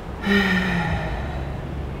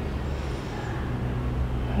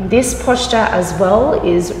 This posture as well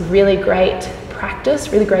is really great practice,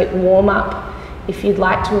 really great warm up if you'd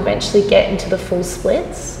like to eventually get into the full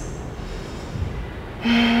splits.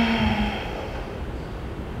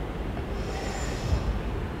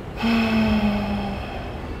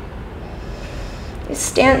 This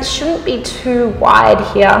stance shouldn't be too wide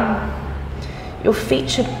here. Your feet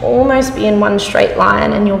should almost be in one straight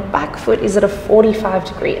line and your back foot is at a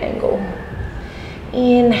 45-degree angle.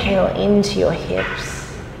 Inhale into your hips.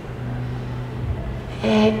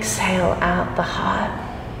 Exhale out the heart.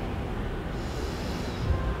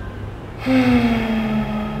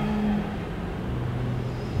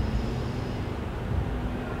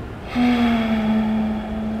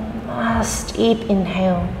 Last deep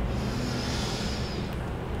inhale.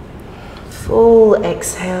 Full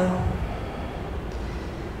exhale.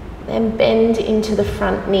 Then bend into the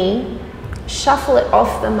front knee. Shuffle it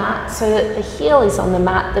off the mat so that the heel is on the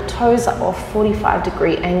mat, the toes are off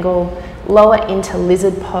 45-degree angle. Lower into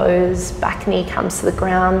lizard pose, back knee comes to the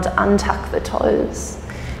ground, untuck the toes.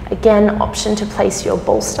 Again, option to place your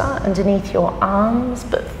bolster underneath your arms,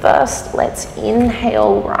 but first let's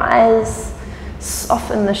inhale, rise,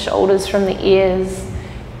 soften the shoulders from the ears,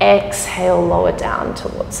 exhale, lower down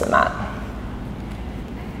towards the mat.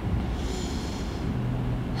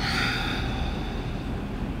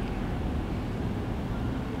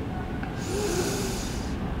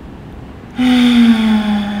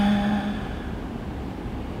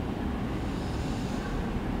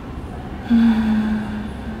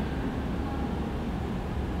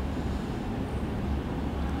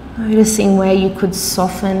 Noticing where you could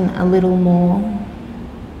soften a little more.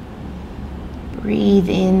 Breathe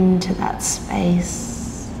into that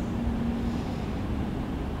space.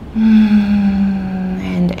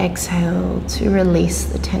 And exhale to release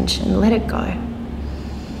the tension. Let it go.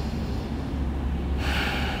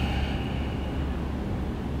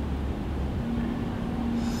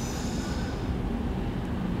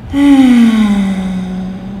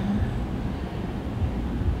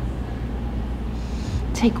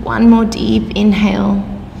 Take one more deep inhale.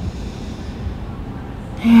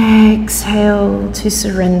 Exhale to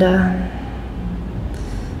surrender.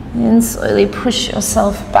 And slowly push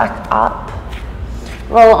yourself back up.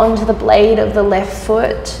 Roll onto the blade of the left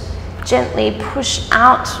foot. Gently push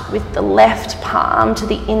out with the left palm to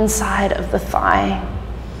the inside of the thigh.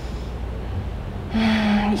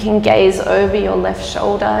 You can gaze over your left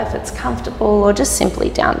shoulder if it's comfortable, or just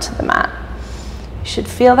simply down to the mat. You should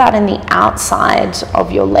feel that in the outside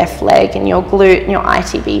of your left leg and your glute and your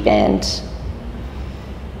ITB band.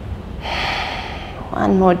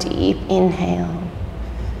 One more deep inhale.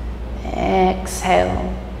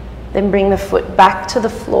 Exhale. Then bring the foot back to the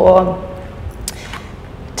floor.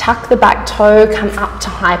 Tuck the back toe, come up to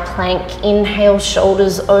high plank. Inhale,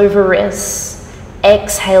 shoulders over wrists.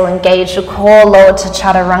 Exhale, engage the core, lower to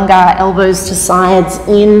chaturanga, elbows to sides.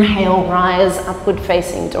 Inhale, rise, upward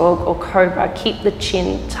facing dog or cobra. Keep the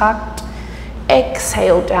chin tucked.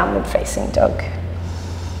 Exhale, downward facing dog.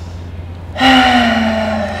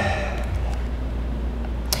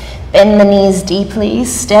 Bend the knees deeply,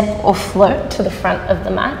 step or float to the front of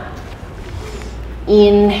the mat.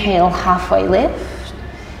 Inhale, halfway lift.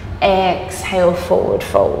 Exhale, forward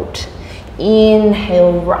fold.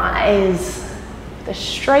 Inhale, rise. The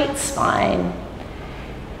straight spine,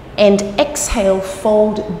 and exhale,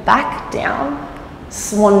 fold back down,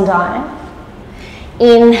 swan dive.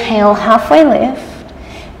 Inhale, halfway lift.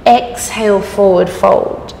 Exhale, forward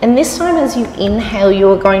fold. And this time as you inhale, you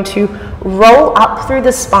are going to roll up through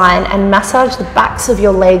the spine and massage the backs of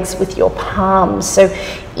your legs with your palms. So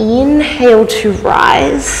inhale to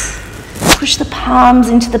rise. Push the palms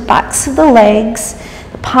into the backs of the legs.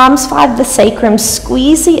 The palms find the sacrum.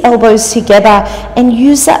 Squeeze the elbows together and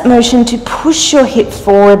use that motion to push your hip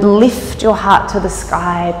forward. Lift your heart to the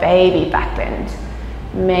sky. Baby back bend.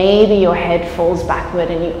 Maybe your head falls backward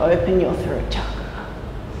and you open your throat chakra.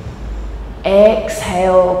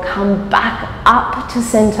 Exhale, come back up to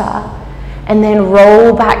center and then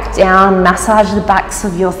roll back down. Massage the backs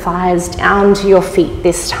of your thighs down to your feet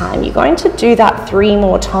this time. You're going to do that 3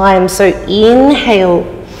 more times. So inhale,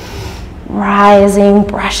 rising,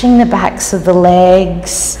 brushing the backs of the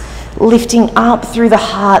legs, lifting up through the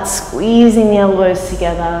heart, squeezing the elbows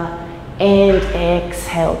together, and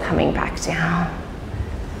exhale, coming back down.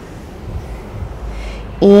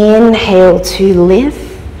 Inhale to lift.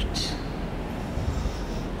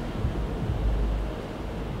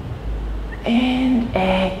 And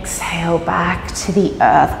exhale back to the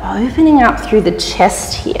earth, opening up through the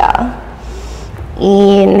chest here.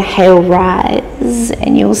 Inhale, rise,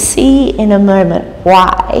 and you'll see in a moment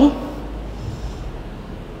why.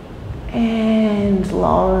 And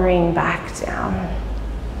lowering back down.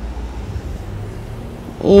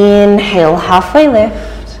 Inhale, halfway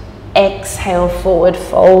lift. Exhale, forward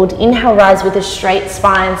fold. Inhale, rise with a straight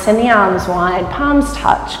spine. Send the arms wide, palms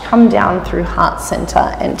touch. Come down through heart center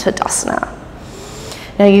and Tadasana.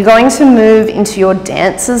 Now you're going to move into your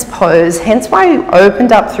dancer's pose, hence why you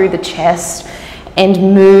opened up through the chest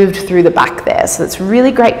and moved through the back there. So it's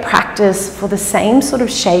really great practice for the same sort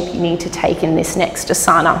of shape you need to take in this next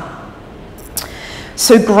asana.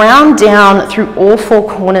 So ground down through all 4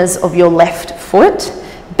 corners of your left foot.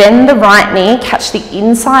 Bend the right knee, catch the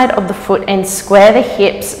inside of the foot and square the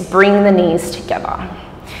hips, bring the knees together.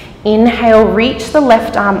 Inhale, reach the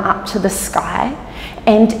left arm up to the sky.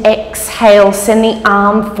 And exhale, send the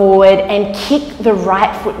arm forward and kick the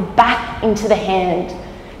right foot back into the hand.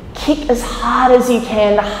 Kick as hard as you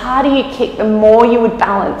can. The harder you kick, the more you would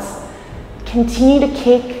balance. Continue to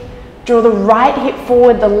kick. Draw the right hip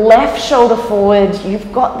forward, the left shoulder forward.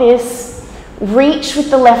 You've got this. Reach with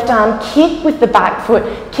the left arm, kick with the back foot.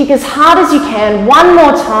 Kick as hard as you can. 1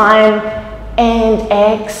 more time. And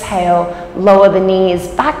exhale, lower the knees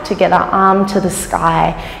back together, arm to the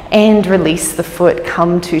sky, and release the foot,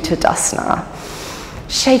 come to Tadasana.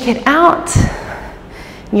 Shake it out.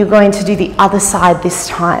 You're going to do the other side this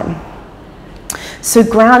time. So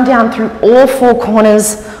ground down through all 4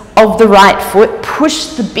 corners of the right foot, push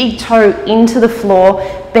the big toe into the floor,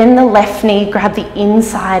 bend the left knee, grab the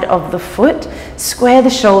inside of the foot, square the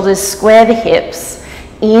shoulders, square the hips.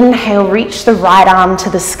 Inhale, reach the right arm to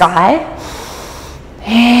the sky.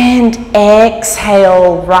 And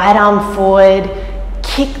exhale, right arm forward,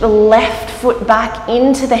 kick the left foot back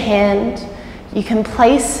into the hand. You can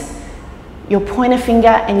place your pointer finger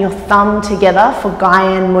and your thumb together for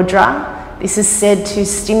Gyan Mudra. This is said to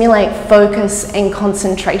stimulate focus and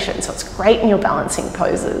concentration, so it's great in your balancing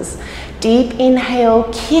poses. Deep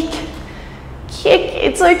inhale, kick, kick.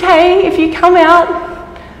 It's okay if you come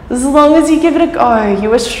out, as long as you give it a go.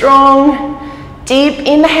 You are strong. Deep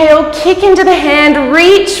inhale, kick into the hand,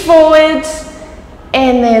 reach forward,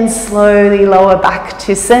 and then slowly lower back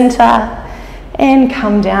to center and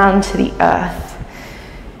come down to the earth.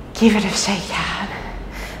 Give it a shake out.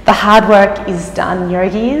 The hard work is done,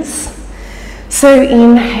 yogis. So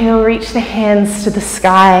inhale, reach the hands to the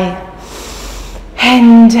sky,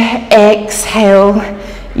 and exhale.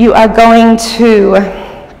 You are going to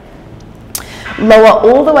lower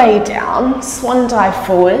all the way down, swan dive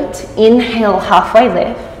forward, inhale, halfway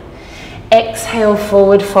lift, exhale,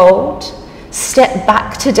 forward fold, step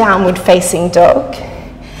back to downward facing dog,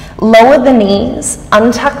 lower the knees,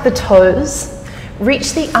 untuck the toes,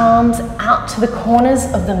 reach the arms out to the corners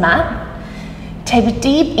of the mat, take a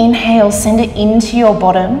deep inhale, send it into your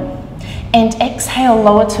bottom, and exhale,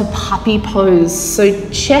 lower to puppy pose, so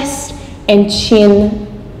chest and chin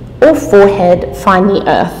or forehead find the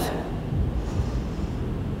earth.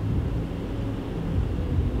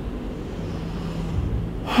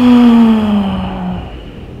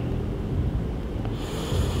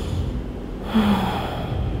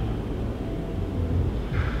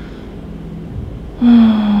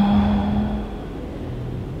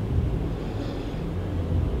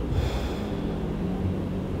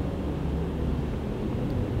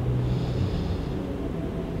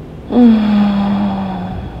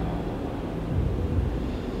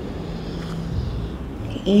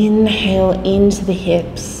 Inhale into the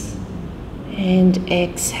hips and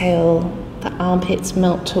exhale, the armpits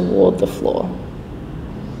melt toward the floor.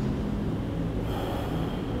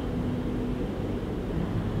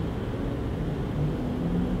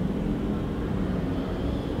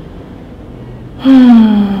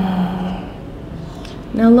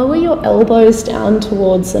 Now lower your elbows down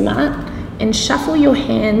towards the mat and shuffle your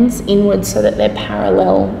hands inwards so that they're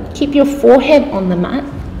parallel. Keep your forehead on the mat.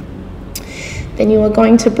 Then you are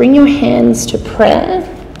going to bring your hands to prayer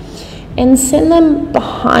and send them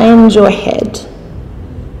behind your head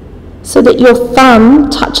so that your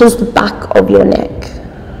thumb touches the back of your neck.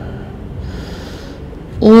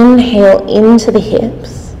 Inhale into the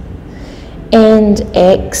hips and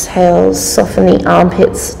exhale, soften the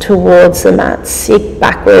armpits towards the mat, sink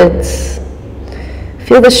backwards.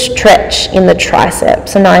 Feel the stretch in the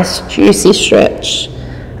triceps, a nice juicy stretch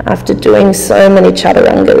after doing so many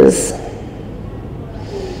chaturangas.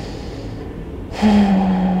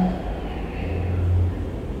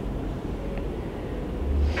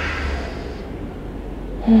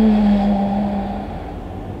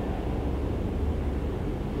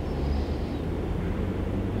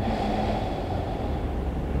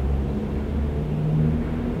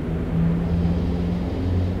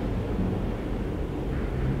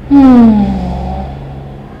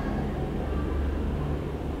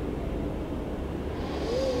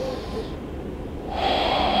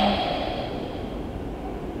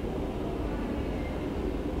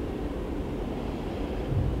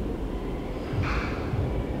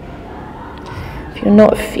 If you're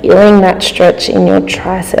not feeling that stretch in your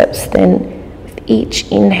triceps, then with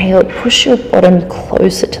each inhale, push your bottom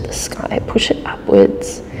closer to the sky, push it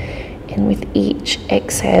upwards, and with each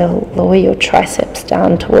exhale, lower your triceps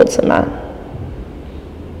down towards the mat.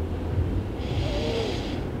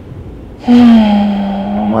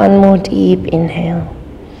 One more deep inhale.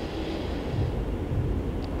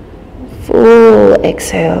 Full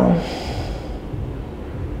exhale.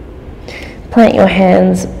 Plant your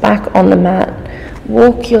hands back on the mat.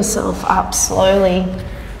 Walk yourself up slowly.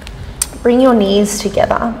 Bring your knees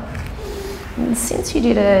together. And since you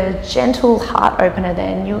did a gentle heart opener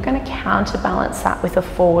then, you're going to counterbalance that with a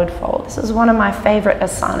forward fold. This is one of my favorite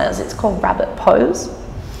asanas. It's called rabbit pose.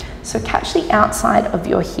 So catch the outside of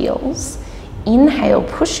your heels. Inhale,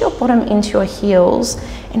 push your bottom into your heels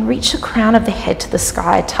and reach the crown of the head to the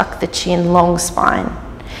sky. Tuck the chin, long spine.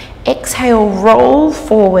 Exhale, roll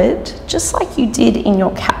forward, just like you did in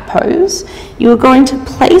your cat pose. You are going to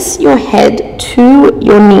place your head to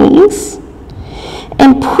your knees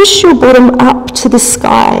and push your bottom up to the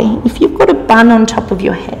sky. If you've got a bun on top of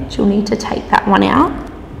your head, you'll need to take that one out.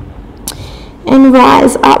 And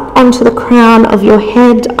rise up onto the crown of your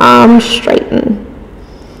head, arms straighten.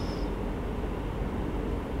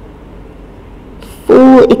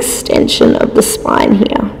 Full extension of the spine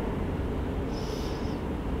here.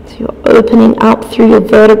 You're opening up through your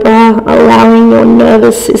vertebra, allowing your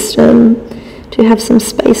nervous system to have some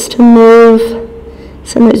space to move.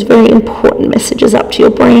 Send those very important messages up to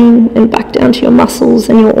your brain and back down to your muscles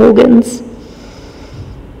and your organs.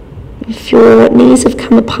 If your knees have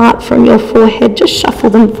come apart from your forehead, just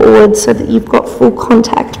shuffle them forward so that you've got full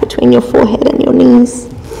contact between your forehead and your knees.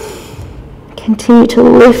 Continue to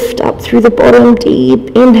lift up through the bottom,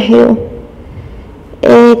 deep inhale.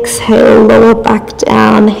 Exhale, lower back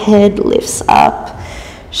down, head lifts up,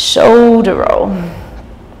 shoulder roll.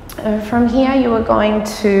 From here, you are going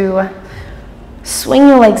to swing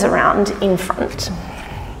your legs around in front.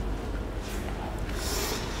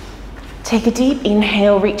 Take a deep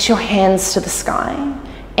inhale, reach your hands to the sky,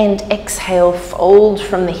 and exhale, fold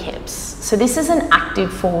from the hips. So this is an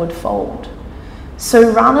active forward fold.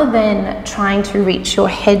 So rather than trying to reach your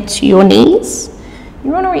head to your knees, you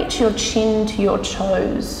want to reach your chin to your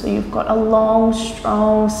toes. So you've got a long,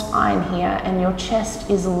 strong spine here and your chest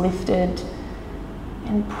is lifted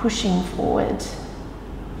and pushing forward.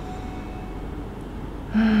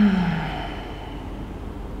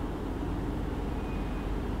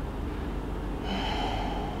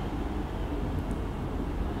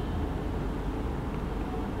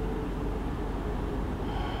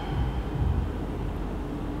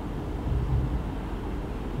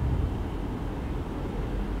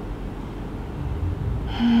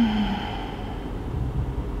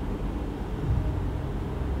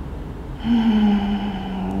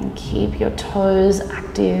 Keep your toes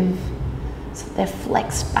active so they're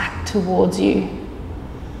flexed back towards you.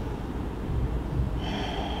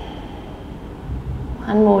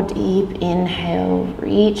 One more deep inhale,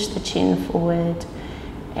 reach the chin forward.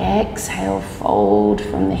 Exhale, fold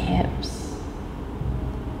from the hips.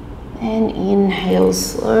 And inhale,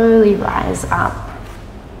 slowly rise up.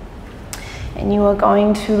 And you are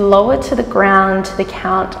going to lower to the ground to the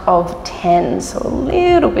count of 10, so a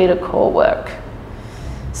little bit of core work.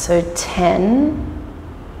 So 10,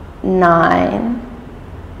 9,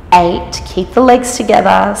 8, keep the legs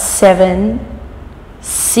together, 7,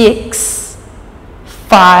 6,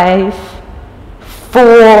 5,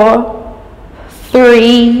 4,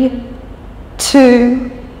 3,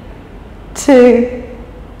 2,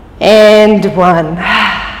 and 1.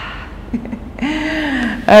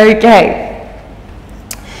 Okay.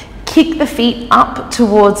 Kick the feet up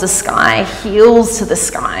towards the sky, heels to the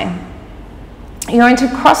sky. You're going to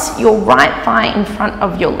cross your right thigh in front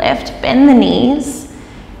of your left, bend the knees,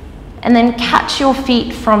 and then catch your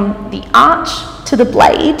feet from the arch to the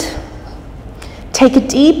blade. Take a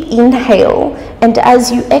deep inhale, and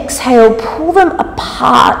as you exhale, pull them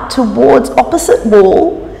apart towards opposite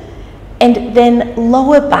wall, and then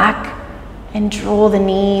lower back and draw the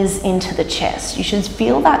knees into the chest. You should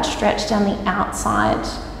feel that stretch down the outside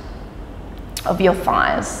of your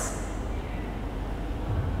thighs.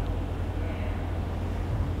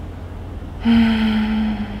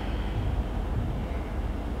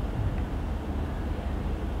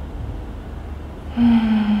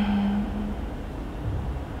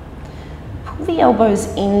 Pull the elbows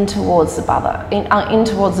in towards the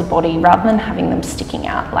body rather than having them sticking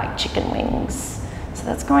out like chicken wings. So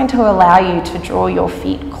that's going to allow you to draw your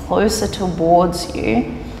feet closer towards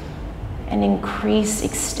you and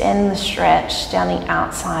extend the stretch down the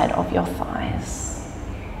outside of your thighs.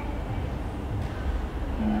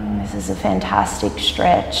 This is a fantastic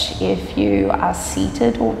stretch if you are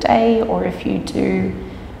seated all day, or if you do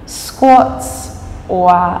squats or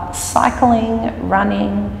cycling,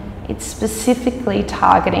 running. It's specifically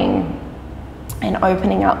targeting and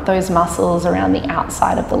opening up those muscles around the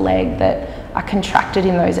outside of the leg that are contracted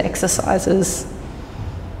in those exercises.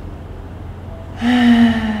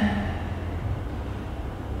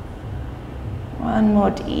 One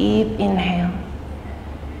more deep inhale.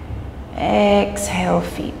 Exhale,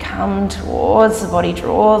 feet come towards the body,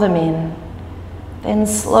 draw them in. Then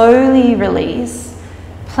slowly release.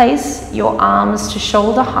 Place your arms to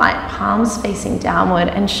shoulder height, palms facing downward,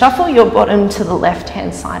 and shuffle your bottom to the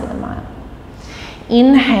left-hand side of the mat.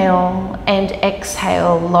 Inhale and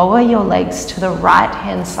exhale, lower your legs to the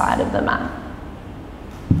right-hand side of the mat.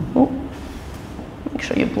 Ooh. Make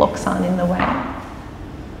sure your blocks aren't in the way.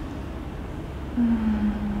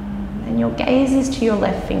 And your gaze is to your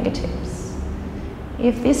left fingertips.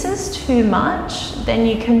 If this is too much, then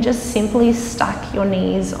you can just simply stack your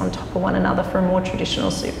knees on top of one another for a more traditional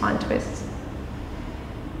supine twist.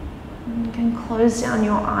 You can close down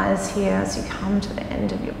your eyes here as you come to the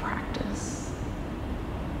end of your practice.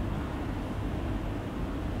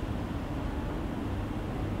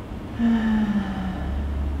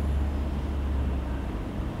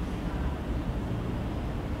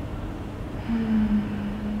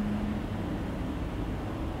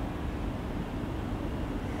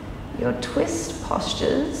 Your twist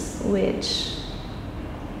postures, which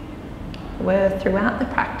were throughout the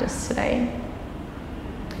practice today,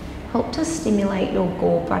 help to stimulate your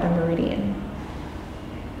gallbladder meridian.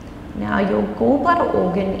 Now, your gallbladder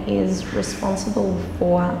organ is responsible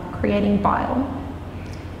for creating bile,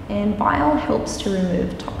 and bile helps to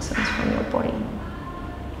remove toxins from your body.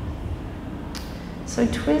 So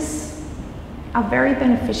twists are very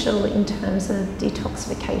beneficial in terms of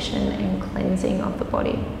detoxification and cleansing of the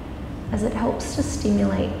body, as it helps to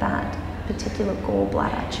stimulate that particular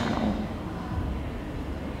gallbladder channel.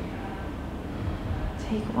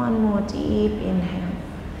 Take one more deep inhale.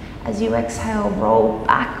 As you exhale, roll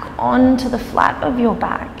back onto the flat of your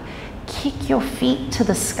back. Kick your feet to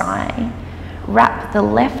the sky. Wrap the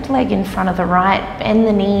left leg in front of the right. Bend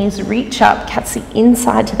the knees, reach up, catch the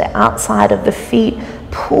inside to the outside of the feet.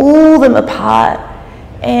 Pull them apart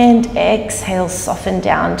and exhale, soften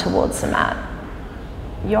down towards the mat.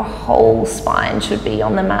 Your whole spine should be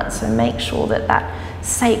on the mat, so make sure that that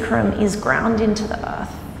sacrum is ground into the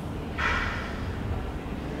earth.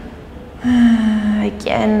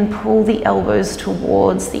 Again, pull the elbows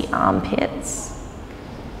towards the armpits.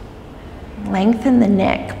 Lengthen the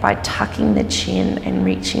neck by tucking the chin and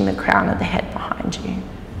reaching the crown of the head behind you.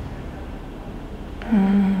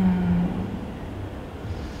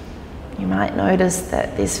 You might notice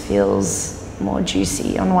that this feels more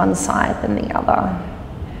juicy on one side than the other.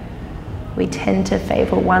 We tend to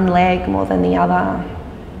favor one leg more than the other.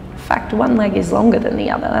 In fact, one leg is longer than the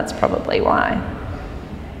other. That's probably why.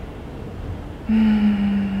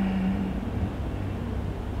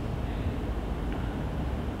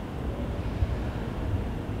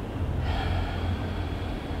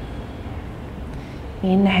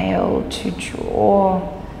 Inhale to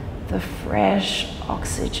draw the fresh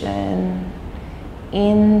oxygen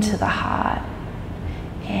into the heart,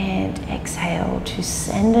 and exhale to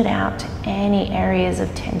send it out to any areas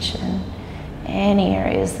of tension, any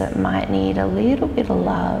areas that might need a little bit of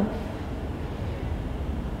love.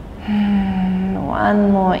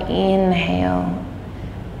 One more inhale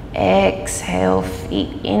Exhale,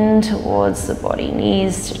 feet in towards the body,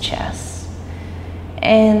 knees to chest.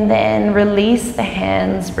 And then release the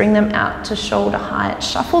hands, bring them out to shoulder height.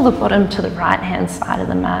 Shuffle the bottom to the right hand side of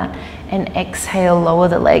the mat. And exhale, lower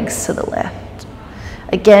the legs to the left.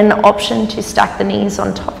 Again, option to stack the knees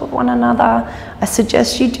on top of one another. I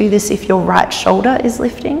suggest you do this if your right shoulder is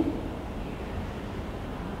lifting.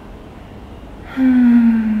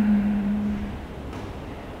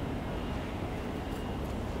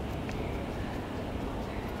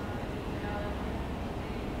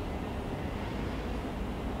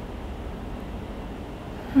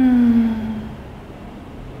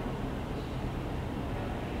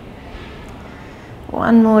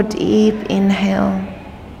 One more deep inhale.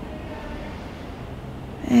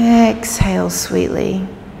 Exhale sweetly.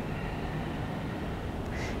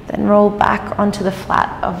 Then roll back onto the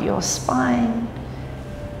flat of your spine.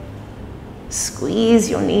 Squeeze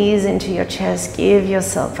your knees into your chest. Give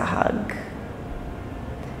yourself a hug.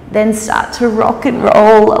 Then start to rock and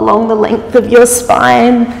roll along the length of your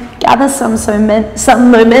spine. Gather some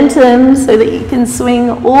momentum so that you can swing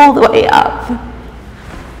all the way up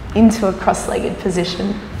into a cross-legged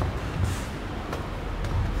position.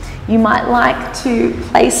 You might like to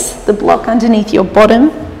place the block underneath your bottom,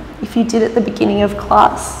 if you did at the beginning of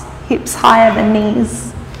class, hips higher than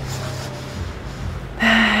knees.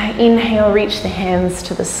 Inhale, reach the hands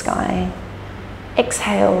to the sky.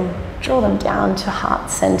 Exhale, draw them down to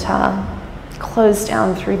heart center. Close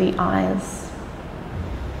down through the eyes.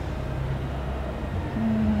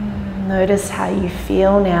 Notice how you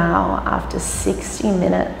feel now after 60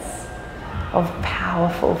 minutes of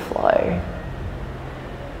powerful flow.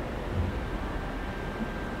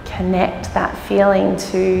 Connect that feeling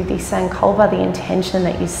to the Sankalpa, the intention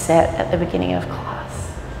that you set at the beginning of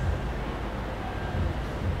class.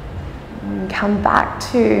 And come back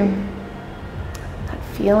to that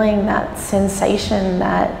feeling, that sensation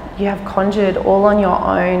that you have conjured all on your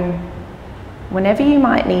own, whenever you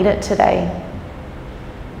might need it today.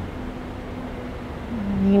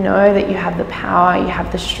 You know that you have the power, you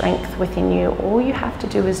have the strength within you. All you have to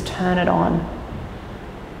do is turn it on.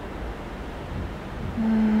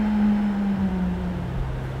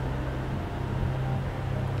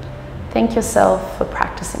 Thank yourself for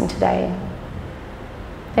practicing today.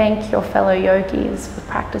 Thank your fellow yogis for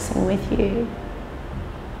practicing with you.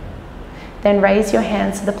 Then raise your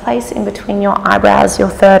hands to the place in between your eyebrows, your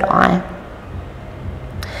third eye.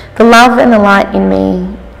 The love and the light in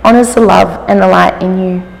me honors the love and the light in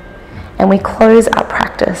you. And we close our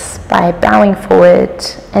practice by bowing forward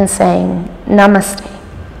and saying, Namaste.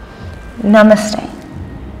 Namaste.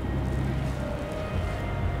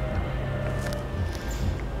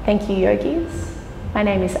 Thank you, yogis. My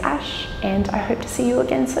name is Ash, and I hope to see you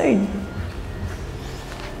again soon.